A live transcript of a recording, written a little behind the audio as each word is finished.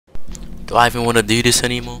Do I even want to do this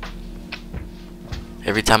anymore?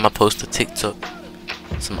 Every time I post a TikTok,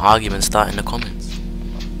 some arguments start in the comments.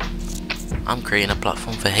 I'm creating a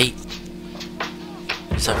platform for hate.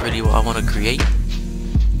 Is that really what I want to create?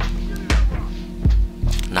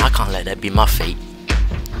 Nah, I can't let that be my fate.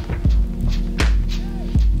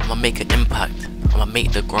 I'ma make an impact. I'ma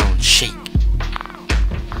make the ground shake.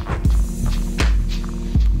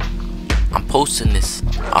 I'm posting this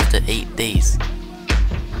after 8 days,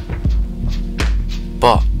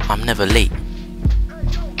 but I'm never late.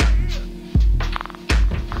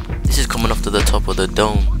 This is coming off to the top of the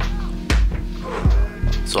dome,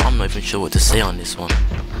 so I'm not even sure what to say on this one.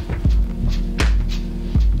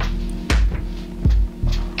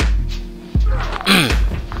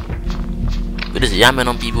 We're just yamming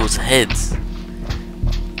on people's heads.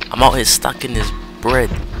 I'm out here stacking this bread.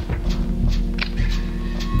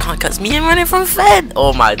 Can't catch me and running from Fed.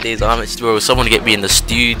 Oh my days, I'm someone get me in the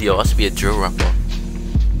studio. I should be a drill rapper.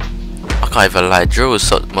 I can't even lie, drill is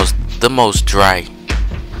the most dry.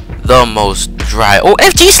 The most dry. Oh,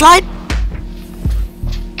 FG slide!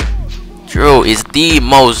 Drill is the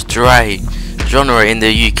most dry genre in the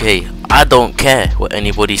UK. I don't care what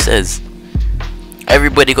anybody says.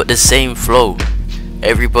 Everybody got the same flow.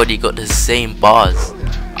 Everybody got the same bars.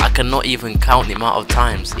 I cannot even count the amount of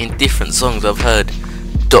times in different songs I've heard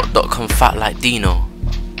come fat like Dino.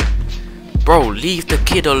 Bro, leave the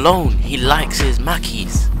kid alone. He likes his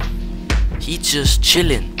Mackies. He just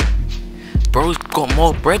chilling. Bro's got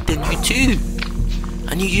more bread than you too,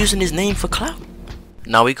 and you using his name for clout.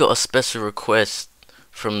 Now we got a special request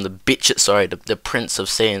from the the Prince of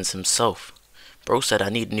Sayings himself. Bro said I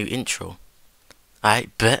need a new intro. Alright,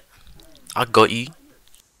 bet. I got you.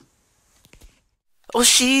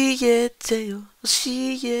 Oshiete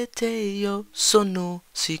yo, sono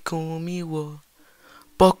shikomi wo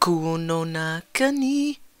boku no naka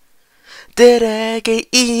ni derege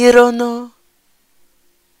iro no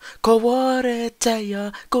koworete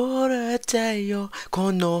yo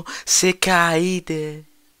kono sekai de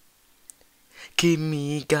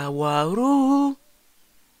kimi ga waru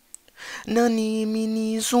nani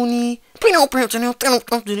mini suni.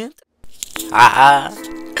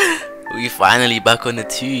 We finally back on the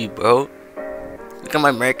tube, bro. Look at my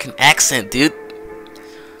American accent, dude.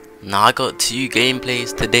 Now I got 2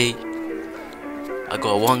 gameplays today. I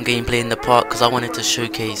got 1 gameplay in the park because I wanted to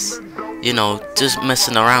showcase, you know, just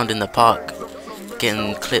messing around in the park,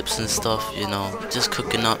 getting clips and stuff, you know, just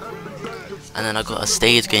cooking up. And then I got a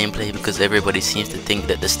stage gameplay because everybody seems to think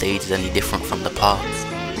that the stage is any different from the park.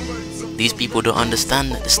 These people don't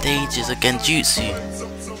understand that the stage is a genjutsu.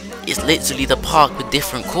 It's literally the park with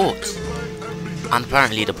different courts. And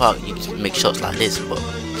apparently the park you can make shots like this, but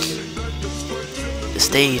the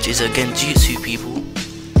stage is a genjutsu, people.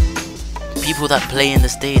 People that play in the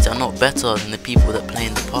stage are not better than the people that play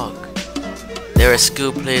in the park. There are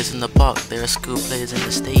skilled players in the park, there are skilled players in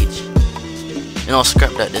the stage. You know,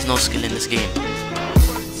 scrap that, there's no skill in this game.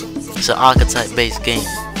 It's an archetype based game.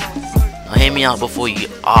 Now hear me out before you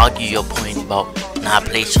argue your point about nah,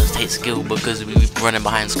 play shots take skill because we running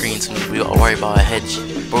behind screens and we gotta worry about a hedge.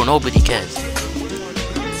 Bro, nobody cares.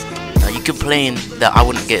 Now you complain that I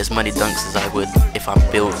wouldn't get as many dunks as I would if my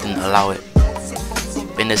build didn't allow it.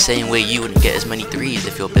 But in the same way you wouldn't get as many threes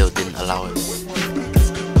if your build didn't allow it.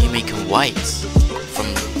 You're making whites from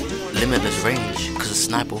limitless range because of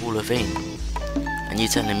Sniper Hall of Fame. And you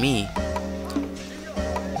telling me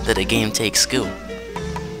that the game takes skill.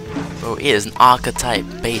 Bro, it is an archetype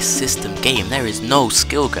based system game. There is no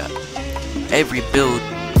skill gap. Every build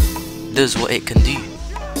does what it can do.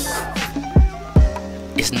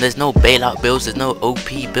 There's no bailout builds, there's no OP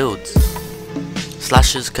builds.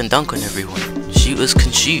 Slashers can dunk on everyone. Shooters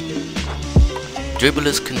can shoot.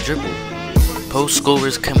 Dribblers can dribble. Post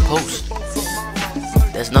scorers can post.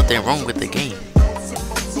 There's nothing wrong with the game.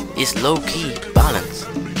 It's low-key balance.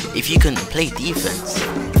 If you can play defense,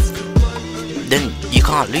 then you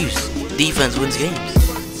can't lose. Defense wins games.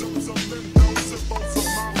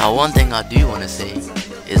 Now one thing I do want to say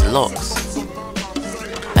is locks.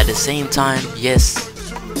 At the same time, yes,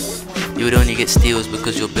 you would only get steals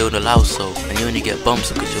because your build allows so, and you only get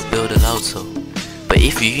bumps because your build allows so. But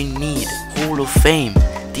if you need Hall of Fame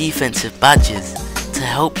defensive badges to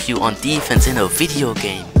help you on defense in a video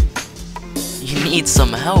game, you need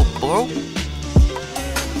some help, bro.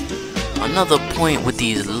 Another point with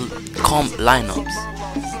these comp lineups,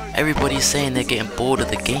 everybody's saying they're getting bored of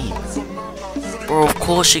the game. Bro, of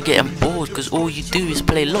course you're getting bored because all you do is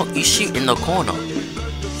play lock. You shoot in the corner.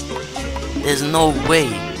 There's no way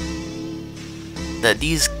that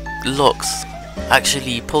these locks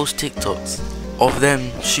actually post TikToks of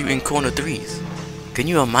them shooting corner threes. Can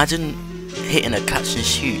you imagine hitting a catch and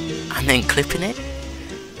shoot and then clipping it.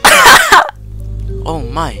 Oh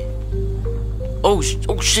my. Oh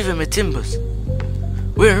shiver my timbers.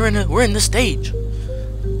 We're in the stage.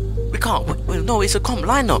 We can't win. No, it's a comp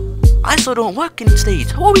lineup. ISO don't work in the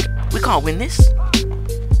stage. How are we can't win this.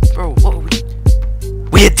 Bro, what are we?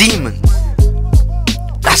 We're demons.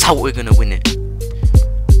 That's how we're gonna win it.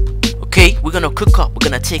 Okay, we're gonna cook up, we're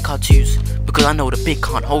gonna take our twos, because I know the big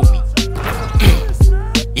can't hold me.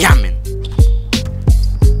 Yeah, man.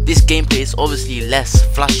 This gameplay is obviously less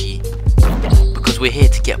flashy, because we're here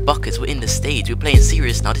to get buckets, we're in the stage, we're playing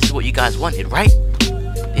serious now. This is what you guys wanted, right?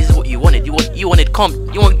 This is what you wanted. You wanted comp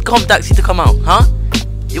Daqsi to come out, huh?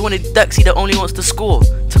 You wanted Daqsi that only wants to score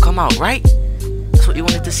to come out, right? That's what you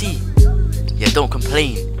wanted to see. Yeah, don't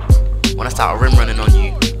complain when I start rim running on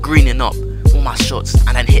you, greening up all my shots,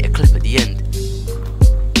 and then hit a clip at the end,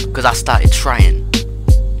 because I started trying.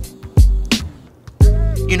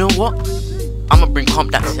 You know what? I'm gonna bring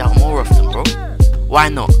comp Daqsi out more often, bro. Why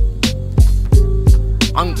not?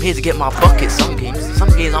 I'm here to get my buckets some games. Some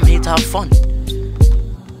games I'm here to have fun.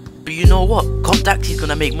 But you know what? Comp Daqsi's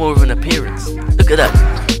gonna make more of an appearance. Look at that.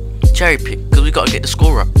 Cherry pick, because we gotta get the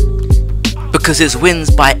score up. Because it's wins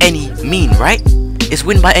by any mean, right? It's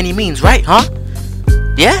win by any means, right? Huh?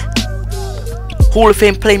 Yeah? Hall of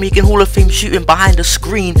Fame playmaking, Hall of Fame shooting behind the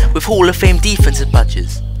screen with Hall of Fame defensive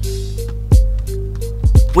badges.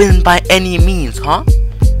 Win by any means, huh?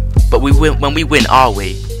 But we win when we win our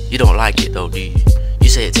way. You don't like it though, do you? You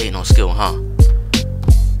say it ain't no skill, huh?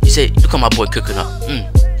 You say, look at my boy cooking up.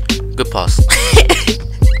 Good pass.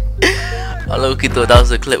 I low-key thought that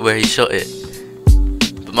was a clip where he shot it.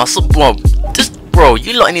 But my son, bro,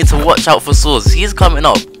 you lot need to watch out for Source. He's coming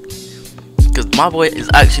up. Because my boy is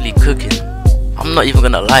actually cooking. I'm not even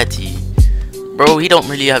gonna lie to you. Bro, he don't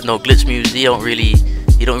really have no glitch moves. He don't really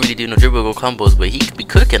do no dribble combos, but he could be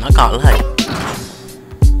cooking, I can't lie.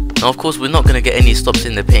 Now of course we're not gonna get any stops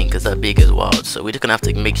in the paint because that big is wild. So we're just gonna have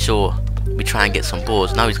to make sure we try and get some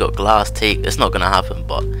boards. Now he's got glass take, that's not gonna happen,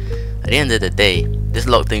 but at the end of the day, this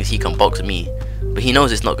lock thinks he can box me. But he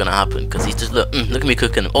knows it's not gonna happen because he's just look at me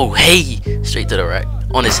cooking. Oh hey, straight to the rack,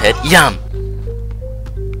 on his head, yam.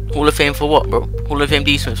 Hall of Fame for what, bro? Hall of Fame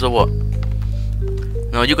defense for what?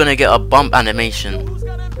 No, you're gonna get a bump animation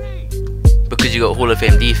because you got Hall of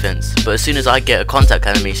Fame defense. But as soon as I get a contact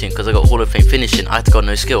animation because I got Hall of Fame finishing, I got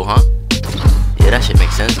no skill, huh? Yeah, that shit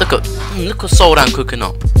makes sense. Look at Soldan cooking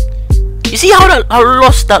up. You see how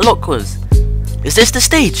lost that lock was? Is this the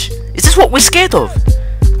stage? Is this what we're scared of?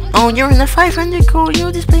 Oh, you're in the 500 court,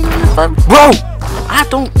 you're just playing in the 500. Bro, I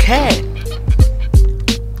don't care.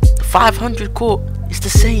 The 500 court is the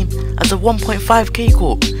same as a 1.5k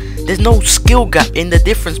court. There's no skill gap in the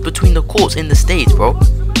difference between the courts in the stage, bro.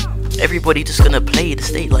 Everybody just gonna play the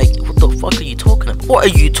stage. Like, what the fuck are you talking about? What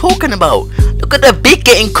are you talking about? Look at the big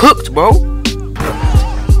getting cooked, bro.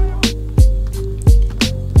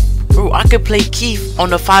 Bro, I could play Keith on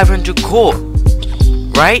the 500 court,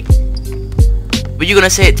 right? But you're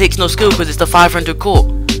gonna say it takes no skill because it's the 500 court.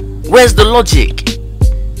 Where's the logic?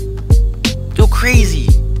 You're crazy.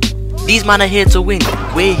 These men are here to win.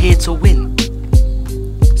 We're here to win.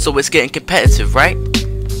 So it's getting competitive, right?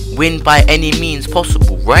 Win by any means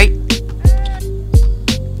possible, right?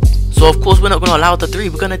 So of course we're not gonna allow the 3.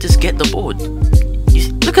 We're gonna just get the board.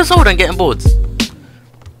 Look at Soldan getting boards.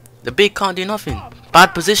 The big can't do nothing.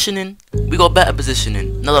 Bad positioning. We got better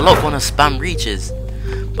positioning. Now the lock wanna spam reaches.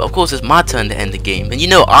 But of course it's my turn to end the game, and you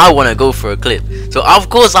know I want to go for a clip, so of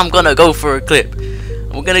course I'm gonna go for a clip.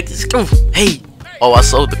 We're gonna just go. Hey, oh, I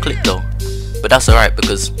sold the clip though, but that's alright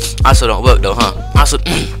because ISO don't work though, huh? ISO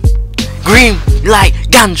green light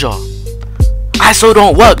ganja. ISO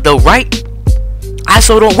don't work though, right?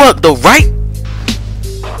 ISO don't work though, right?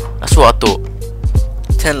 That's what I thought.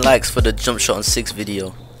 10 likes for the jump shot on 6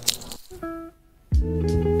 video.